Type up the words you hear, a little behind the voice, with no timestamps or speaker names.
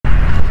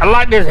I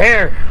like this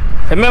hair.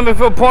 It made me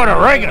feel Puerto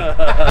Rican.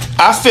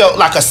 I felt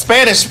like a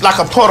Spanish, like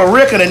a Puerto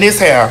Rican in this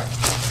hair.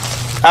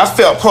 I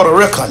felt Puerto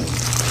Rican.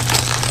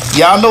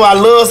 Y'all know I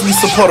love me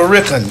some Puerto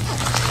Rican.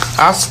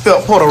 I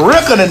felt Puerto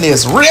Rican in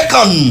this.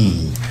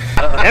 Rican.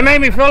 It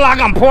made me feel like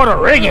I'm Puerto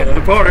Rican.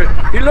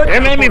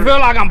 It made me feel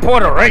like I'm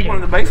Puerto Rican.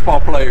 One of the baseball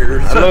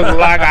players. I look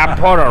like I'm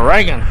Puerto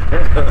Rican.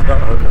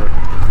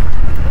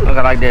 Look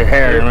at like this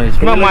hair. I mean,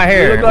 smell my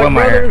hair. Like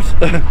my hair.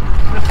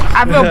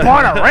 I feel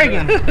Puerto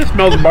Rican. It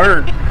smells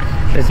burnt.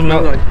 It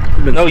smells like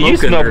no, you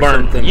smell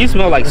burnt. You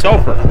smell like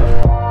sulfur.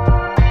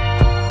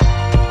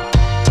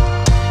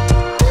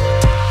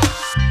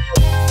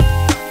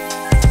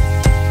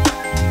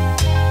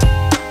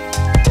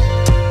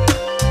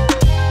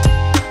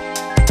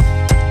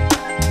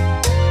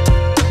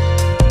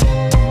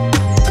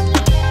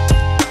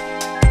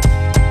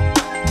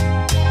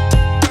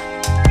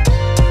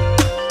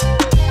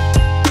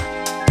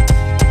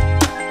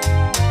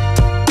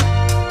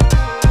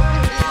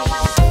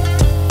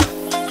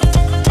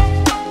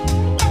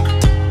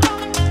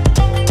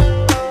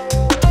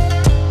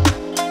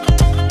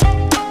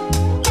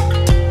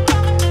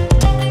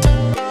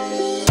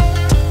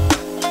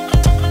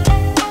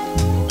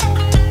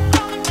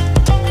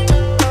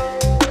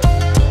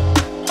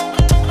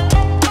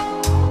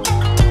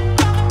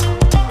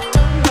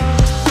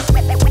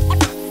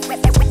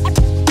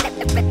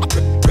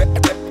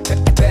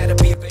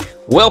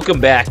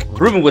 Welcome back,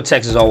 Ruben with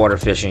Texas Allwater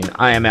Fishing.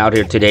 I am out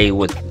here today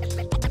with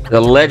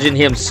the legend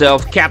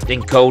himself,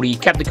 Captain Cody.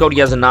 Captain Cody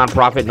has a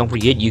nonprofit. Don't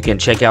forget, you can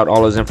check out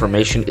all his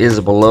information is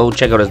below.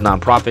 Check out his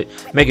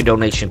nonprofit. Make a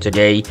donation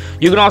today.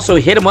 You can also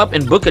hit him up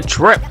and book a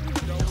trip.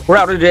 We're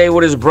out today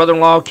with his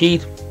brother-in-law,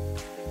 Keith.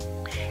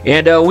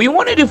 And we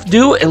wanted to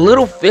do a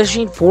little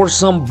fishing for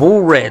some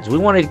bull reds. We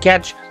wanted to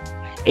catch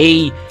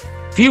a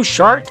few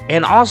shark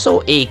and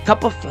also a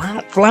couple of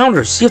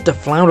flounders. See if the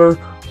flounder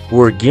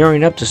were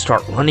gearing up to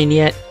start running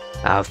yet.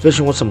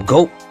 Fishing with some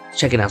goat,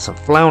 checking out some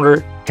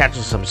flounder,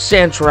 catching some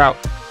sand trout.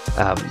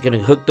 Gonna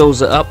hook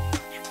those up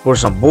for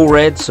some bull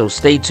reds, so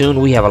stay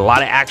tuned. We have a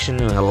lot of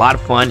action and a lot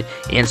of fun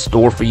in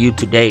store for you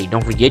today.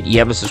 Don't forget, you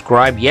haven't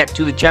subscribed yet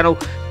to the channel,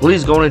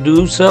 please go and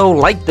do so.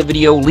 Like the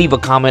video, leave a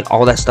comment,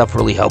 all that stuff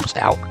really helps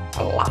out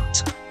a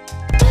lot.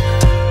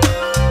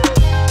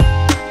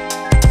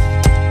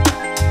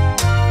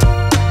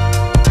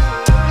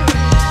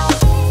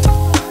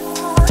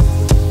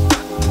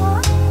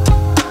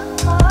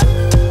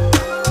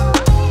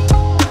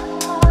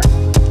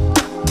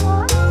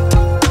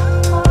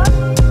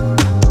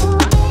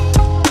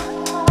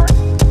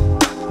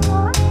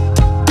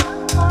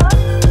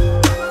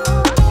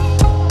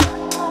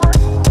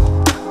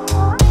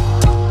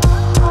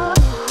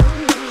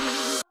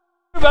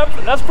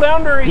 That's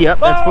flounder. Yep,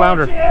 that's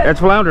flounder. Shit. That's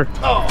flounder.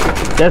 Oh.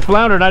 That's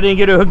flounder, and I didn't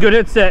get a good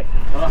hook set.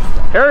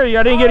 Hurry,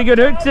 I didn't get a good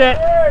hook set.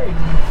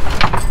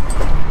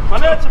 My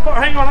nuts are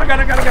hang on, I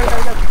got it. That's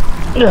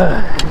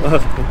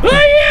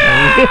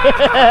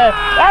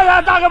what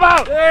I'm talking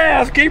about.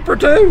 Yeah, it's keeper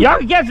too. Y'all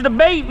can catch the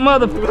bait,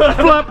 mother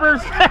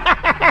flumpers.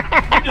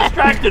 You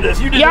distracted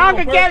us. Y'all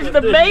can catch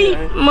the bait,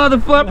 mother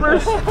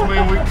flumpers. I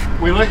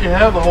mean, we let you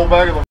have the whole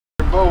bag of the boat.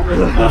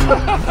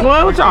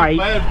 Well, it's alright.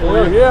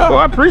 Yeah. Well,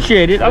 I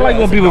appreciate it. I like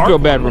when people feel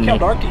bad for me. Look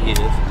how dark he is.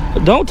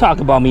 Don't talk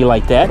about me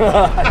like that.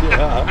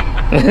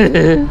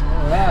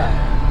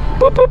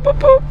 Boop, boop, boop,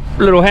 boop.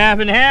 Little half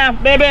and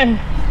half, baby.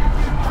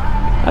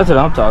 That's what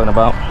I'm talking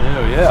about.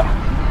 Oh, yeah.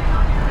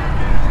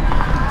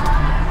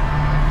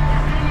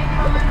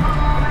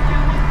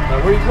 Now,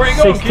 where you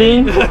going,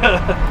 16.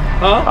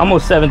 Huh?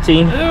 Almost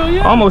 17. Hell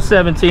yeah. Almost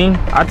 17.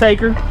 I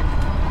take her.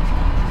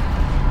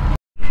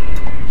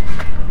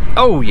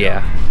 Oh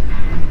yeah.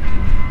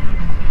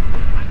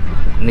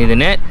 Need a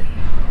net.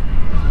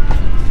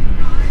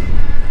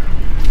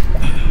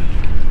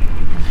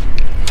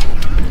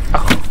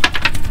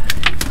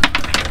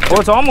 Oh,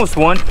 it's almost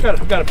one. Got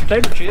a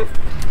potato chip.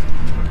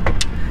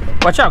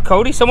 Watch out,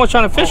 Cody. Someone's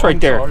trying to fish right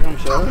there. I'm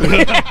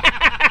sorry.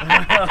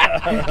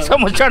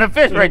 Someone's trying to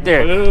fish right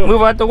there.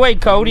 Move out the way,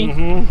 Cody.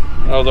 I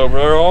was over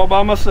there all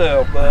by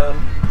myself, man.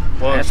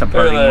 Well, that's a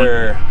pretty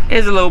one.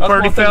 Here's a little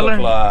pretty fella.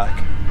 Look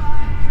like.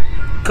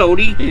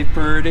 Cody. He's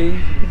pretty.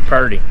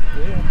 Purdy.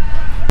 Yeah.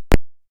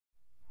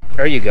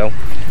 There you go.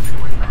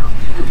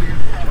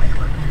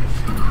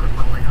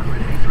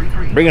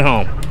 Bring it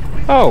home.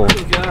 Oh,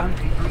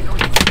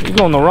 you're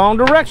going the wrong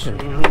direction.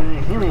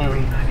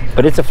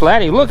 But it's a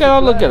flatty. Look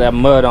at that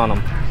mud on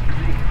him.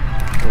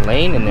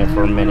 Laying in there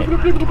for a minute.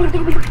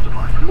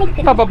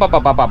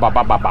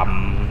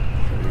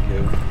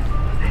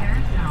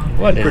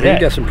 What is that?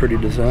 He got some pretty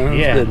designs,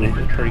 didn't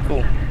he? Pretty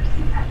cool.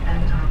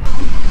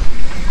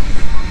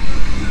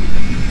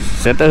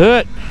 Set the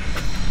hook.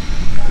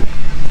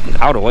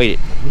 I would have waited.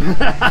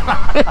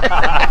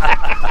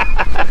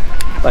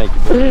 Thank you,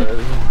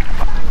 brother.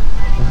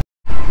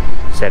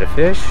 Set a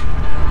fish.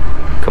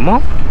 Come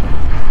on.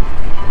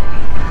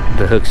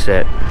 The hook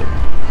set.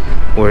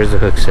 Where's the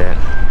hook set?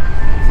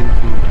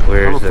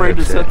 Where's I'm afraid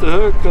the hook to set the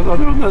hook because I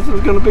know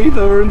nothing's going to be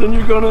there, and then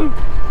you're going to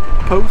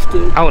post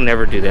it. I will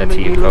never do that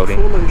to you, Cody.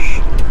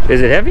 Foolish.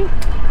 Is it heavy?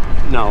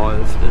 No, it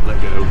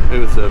let go. It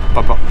was a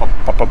pop, pop, pop,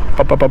 pop, pop,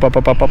 pop, pop, pop,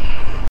 pop, pop, pop.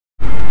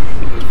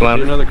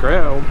 Flounder. Another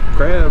crab.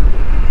 Crab.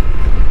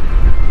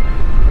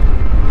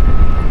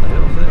 What the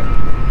hell's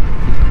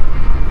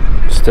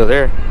that? Still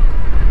there.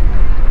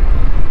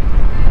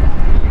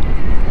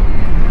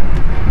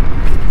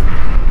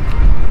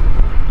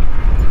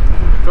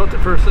 Felt it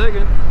for a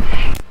second.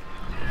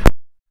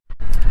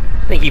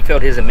 I think he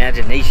felt his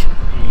imagination.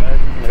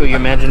 Feel your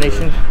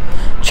imagination?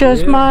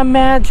 Just my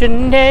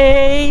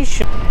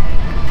imagination.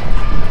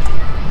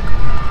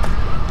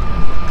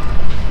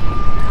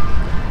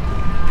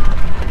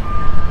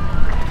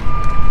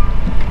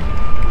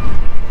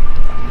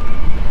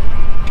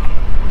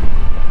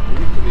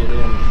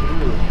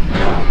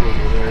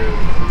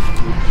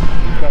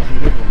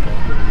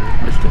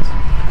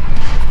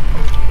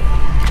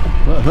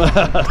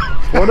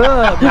 What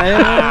up,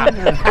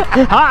 man?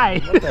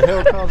 Hi. What the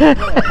hell caused that?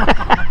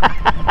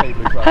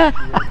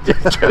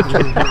 Just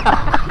joking.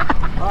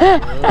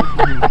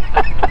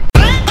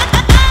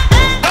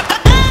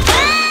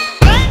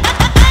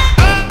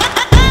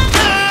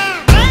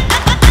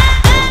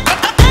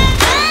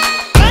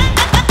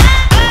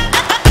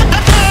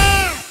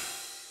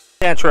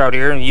 Answer out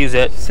here and use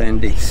it.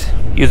 Sandies.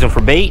 Use them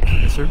for bait.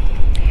 Yes, sir.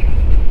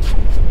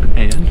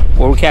 And?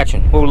 What are we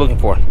catching? What are we looking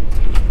for?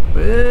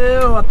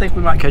 Well, I think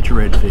we might catch a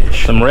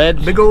redfish. Some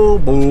reds? Big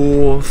old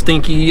bull,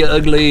 stinky,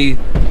 ugly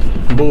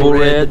bull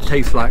red that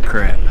tastes like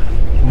crap.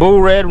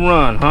 Bull red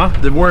run, huh?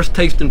 The worst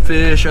tasting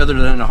fish other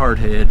than a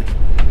hardhead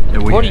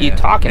that we What are you have.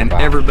 talking and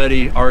about?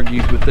 Everybody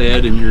argues with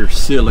that, and you're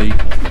silly.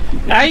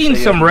 I eaten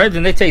some reds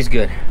and they taste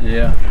good.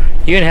 Yeah.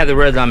 You didn't have the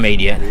reds I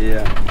made yet.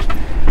 Yeah.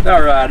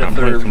 All right, if I'm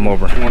they're putting some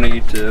over. 20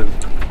 to,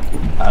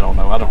 I don't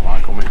know. I don't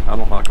like them. I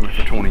don't like them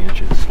for 20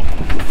 inches.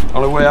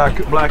 Only way I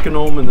could blacken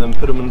them and then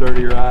put them in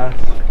dirtier ice.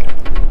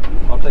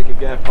 I'll take a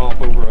gaff off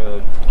over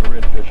a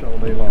redfish all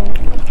day long.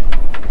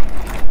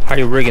 How are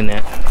you rigging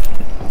that?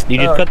 You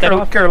just cut that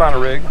off? Carolina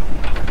rig.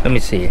 Let me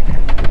see it.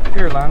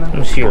 Carolina. Let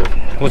me see it.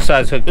 What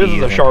size hook do This you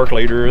is a use? shark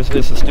leader. This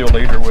is a steel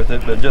leader with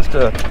it, but just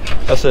a,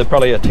 I said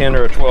probably a 10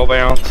 or a 12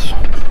 ounce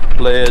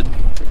lead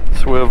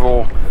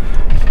swivel,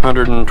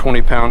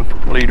 120 pound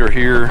leader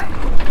here.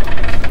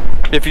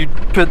 If you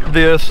put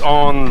this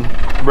on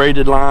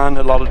braided line,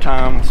 a lot of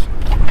times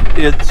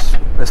it's,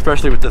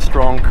 especially with the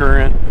strong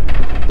current,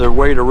 the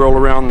way to roll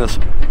around this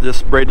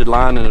braided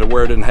line and it'll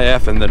wear it in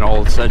half, and then all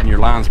of a sudden your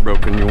line's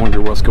broken. You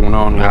wonder what's going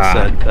on. Once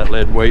that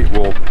lead weight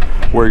will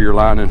wear your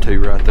line into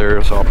right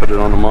there. So I'll put it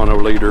on a mono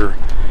leader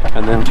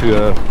and then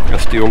to a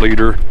steel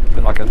leader.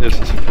 But like this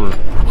is for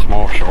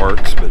small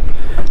sharks, but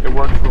it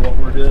works for what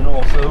we're doing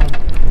also.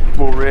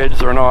 Bull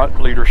reds are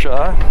not leader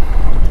shy.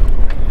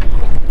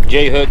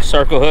 J hook,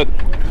 circle hook.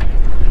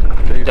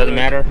 Doesn't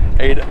matter.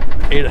 8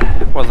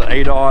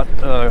 aught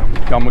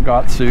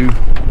Yamagatsu.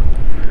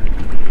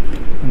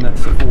 And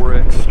that's the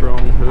 4X strong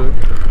hook.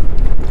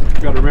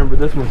 You gotta remember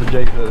this one's a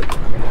J hook.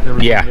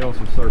 Everything else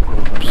is circle,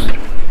 I think.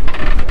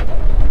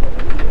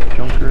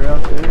 Junker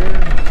out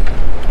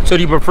there. So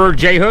do you prefer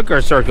J hook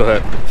or circle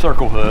hook?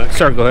 Circle hook.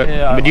 Circle hook.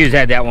 Yeah, But you just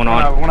had that one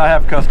on. When I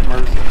have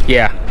customers.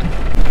 Yeah.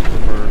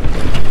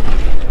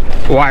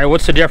 Why?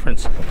 What's the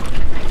difference?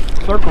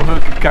 Circle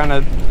hook kind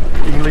of,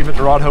 you can leave it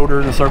the rod holder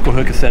and the circle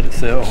hook is set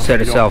itself.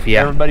 Set itself,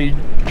 yeah. Everybody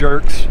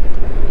jerks.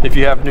 If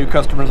you have new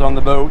customers on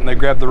the boat and they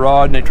grab the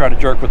rod and they try to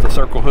jerk with the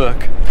circle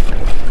hook,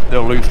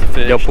 they'll lose the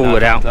fish. They'll pull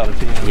it out. Out of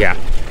 10. Yeah.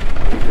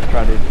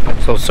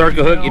 So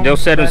circle hook, they'll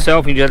set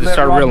himself and you have to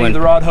start reeling.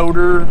 The rod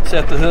holder,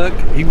 set the hook.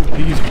 He's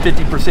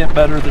 50%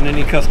 better than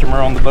any customer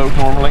on the boat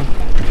normally.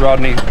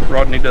 Rodney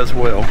does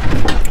well.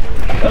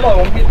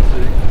 Hello, I'm getting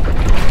sick.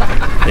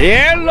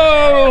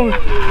 Hello!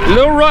 A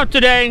little rough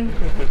today.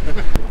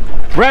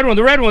 Red one,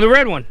 the red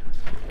one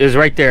is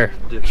right there.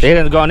 It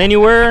hasn't gone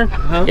anywhere.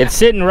 It's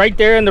sitting right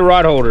there in the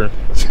rod holder.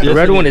 The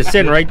red one is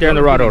sitting right there in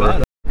the rod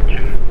holder.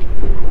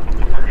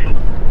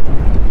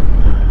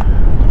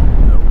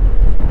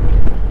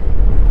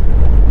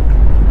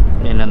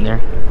 Ain't nothing there.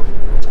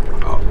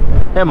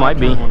 That might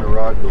be. When the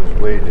rod goes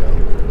way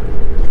down.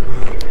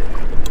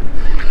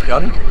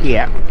 Got him?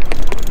 Yeah.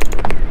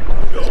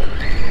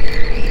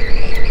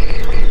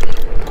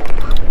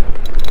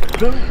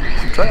 Some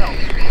trout.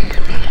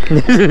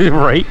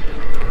 Right.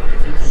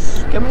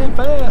 Coming in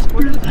fast.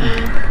 What is it?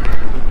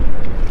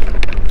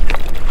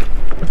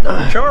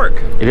 Shark.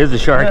 It is a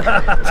shark.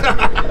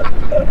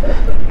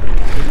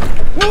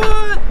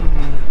 What?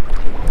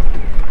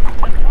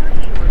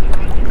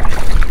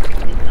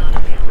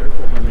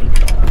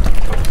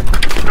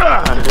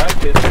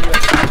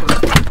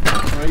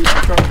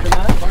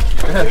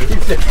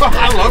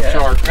 I love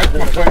shark. That's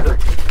my favorite.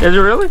 Is it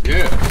really?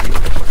 Yeah.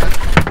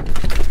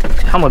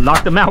 I'm gonna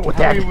knock them out with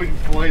How that. many we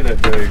fillet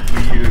that day? We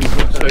used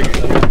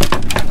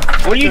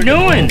What are you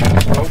doing?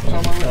 rope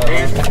some of it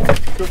and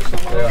cook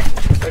some of it.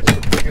 That's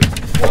the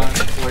biggest line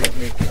plate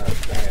meat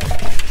I've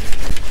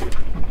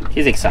had.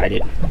 He's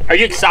excited. Are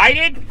you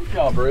excited? Good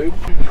job, Rube.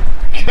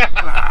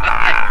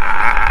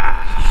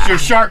 Your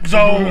shark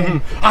zone. Yeah,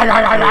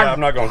 I'm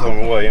not gonna throw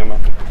them away, am I?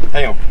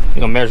 Hang on.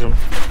 You gonna measure them?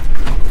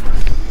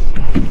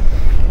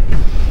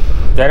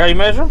 Is that how you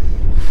measure?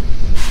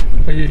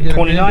 Well, you hit a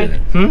 29?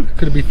 bend. Hmm?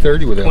 Could it be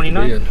 30 without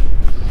 29? the bend?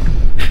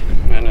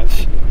 And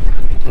it's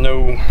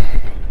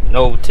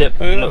no tip.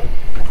 No,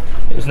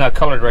 it's not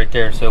colored right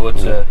there, so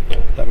it's a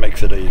that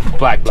makes it a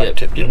black tip.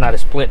 Yeah. Not a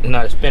split,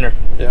 not a spinner.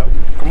 Yeah,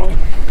 come on.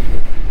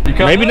 You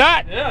Maybe up?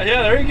 not. Yeah,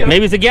 there you go.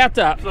 Maybe it's a gap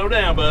top. Slow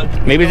down,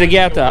 bud. Maybe it's a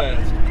gap top.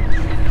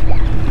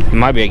 It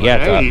might be a gap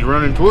Hey, top. he's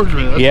running towards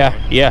me. Yeah.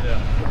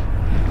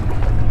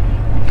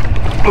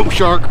 Oh,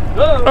 shark.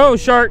 Oh,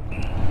 shark.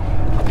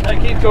 Hey,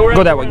 keep going.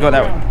 Go that way. Go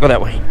that way. Go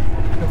that way.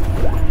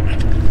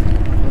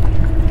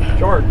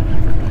 Shark.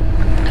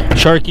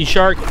 Sharky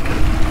shark.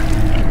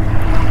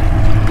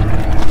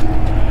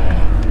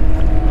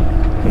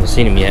 Haven't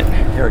seen him yet.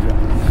 Here we go.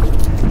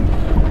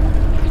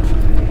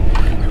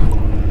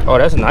 Oh,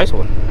 that's a nice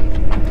one.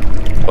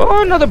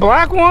 Oh, another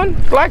black one.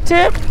 Black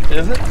tip.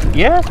 Is it?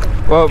 Yeah.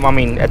 Well, I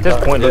mean, at this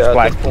point, it looks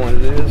black. At this point,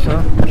 it is,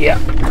 huh? Yeah.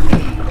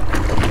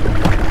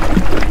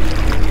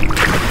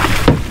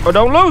 Oh,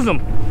 don't lose them.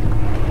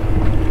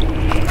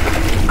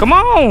 Come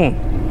on.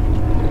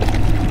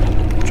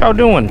 What y'all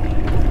doing?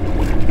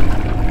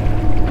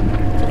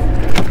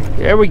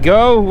 There we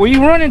go. Where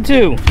you running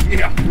to?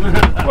 Yeah.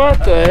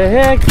 What the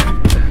heck?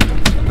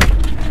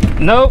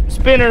 Nope,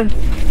 spinner.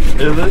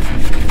 Is it?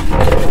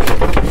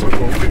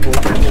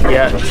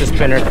 Yeah, it's a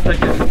spinner.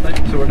 Take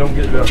it so it don't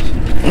get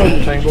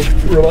tangled.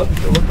 Roll up.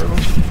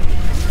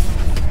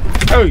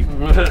 Hey.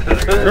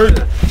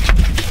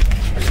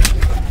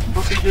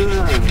 What's he doing?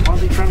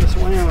 Why's he trying to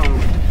swim?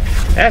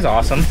 That's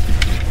awesome.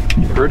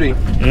 Pretty.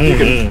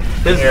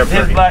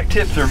 His black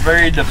tips are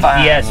very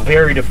defined. Yes,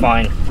 very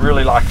defined.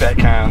 Really like that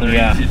kind. They're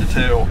Yeah. easy to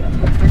tell.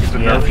 It's a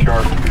nerve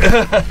shark.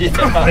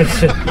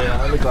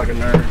 Yeah, it looks like a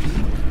nerd.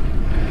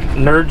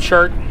 Nerd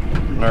shark.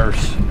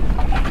 Nurse.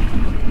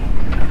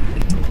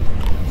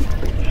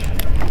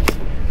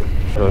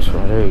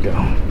 There you go.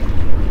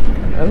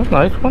 That's a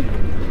nice one.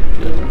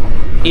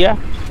 Yeah.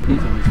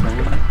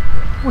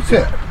 What's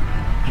that?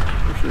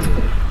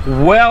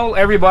 Well,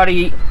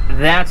 everybody,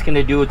 that's going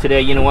to do it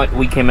today. You know what?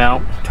 We came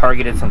out,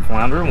 targeted some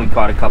flounder, and we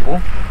caught a couple.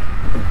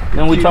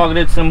 Then we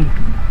targeted some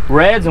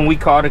reds, and we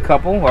caught a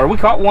couple. Or we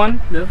caught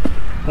one. Yeah.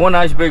 One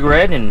nice big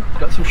red, and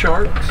Got some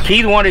sharks.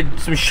 Keith wanted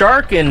some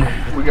shark, and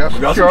We got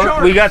some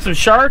shark. we got some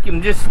shark,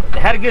 and just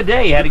had a good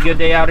day. Had a good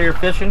day out here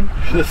fishing.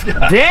 This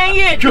guy. Dang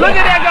it! Look at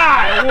that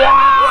guy!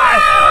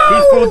 Wow!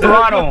 He's full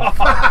throttle.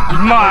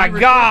 My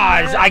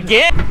gosh! I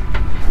get.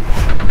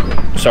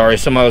 Sorry,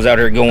 somebody was out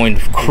here going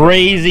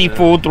crazy,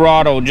 full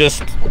throttle,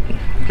 just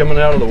Coming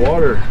out of the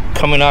water.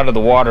 coming out of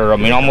the water. I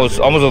mean, almost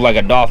looked like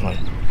a dolphin.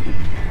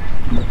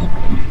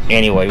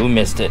 Anyway, we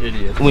missed it.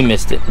 Idiot. We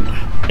missed it.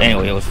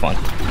 Anyway, it was fun.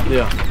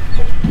 Yeah.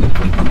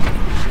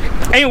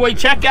 Anyway,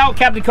 check out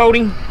Capt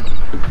Cody.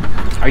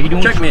 Are you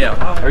doing? Check me out.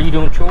 Are you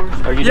doing chores?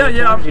 Are you? doing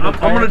Yeah. chores? You doing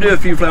I'm going to do a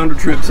kayaking? few flounder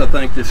trips, I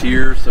think, this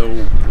year.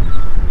 So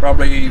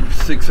probably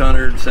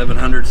 600,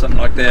 700, something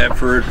like that.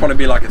 For it'd probably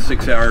be like a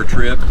 6-hour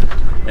trip.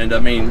 And I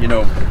mean, you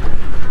know,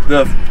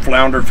 the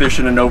flounder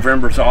fishing in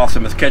November is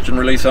awesome. It's catch and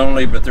release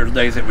only, but there's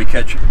days that we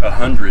catch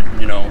 100.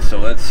 You know, so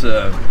that's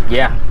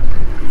Yeah,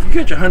 if you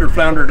catch 100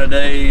 flounder in a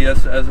day,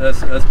 that's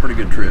a pretty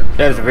good trip.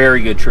 that is a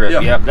very good trip.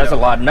 Yep, that's a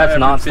lot. And that's I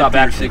average nonstop 50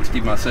 or action.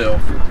 60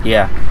 myself.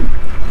 Yeah.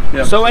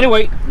 Yeah. So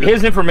anyway,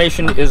 his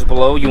information is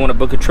below. You want to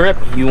book a trip?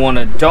 You want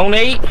to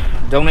donate?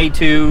 Donate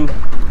to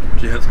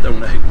Just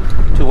donate.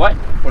 what?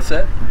 What's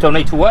that?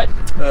 Donate to what?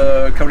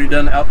 Cody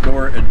Dunn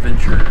Outdoor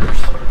Adventures.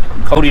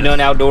 Cody Dunn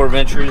Outdoor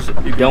Adventures. You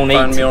can Donate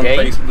find me today.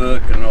 on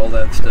Facebook and all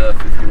that stuff.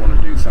 If you want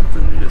to do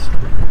something, just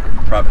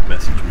private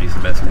message me is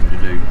the best thing to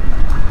do.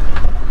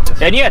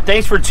 And yeah,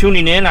 thanks for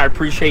tuning in. I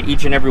appreciate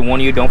each and every one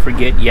of you. Don't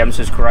forget, you haven't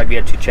subscribed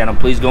yet to the channel,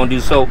 please go and do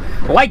so.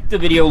 Like the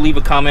video, leave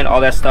a comment,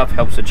 all that stuff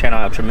helps the channel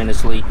out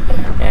tremendously.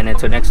 And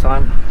until next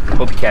time,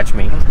 hope you catch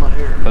me That's my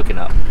hair. hooking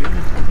up.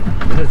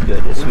 It is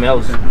good. It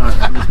smells.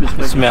 Just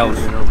It smells.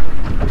 you know.